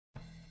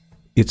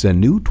It's a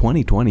new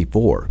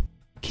 2024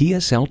 Kia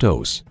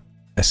Seltos,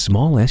 a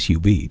small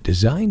SUV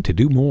designed to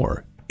do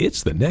more.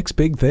 It's the next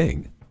big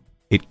thing.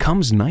 It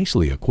comes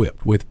nicely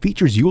equipped with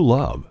features you'll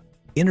love: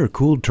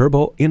 intercooled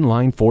turbo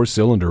inline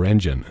 4-cylinder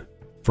engine,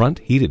 front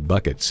heated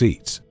bucket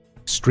seats,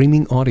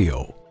 streaming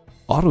audio,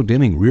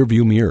 auto-dimming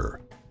rearview mirror,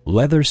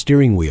 leather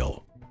steering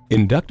wheel,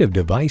 inductive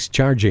device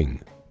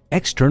charging,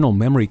 external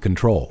memory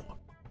control,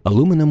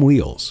 aluminum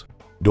wheels,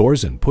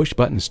 doors and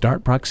push-button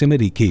start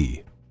proximity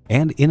key,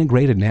 and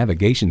integrated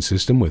navigation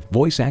system with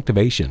voice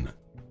activation.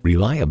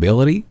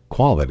 Reliability,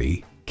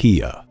 quality,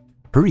 Kia.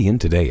 Hurry in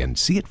today and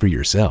see it for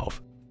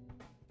yourself.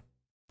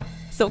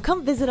 So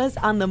come visit us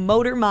on the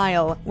Motor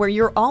Mile, where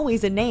you're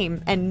always a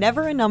name and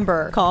never a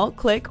number. Call,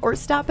 click, or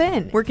stop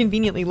in. We're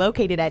conveniently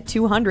located at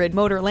 200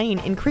 Motor Lane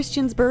in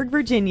Christiansburg,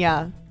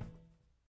 Virginia.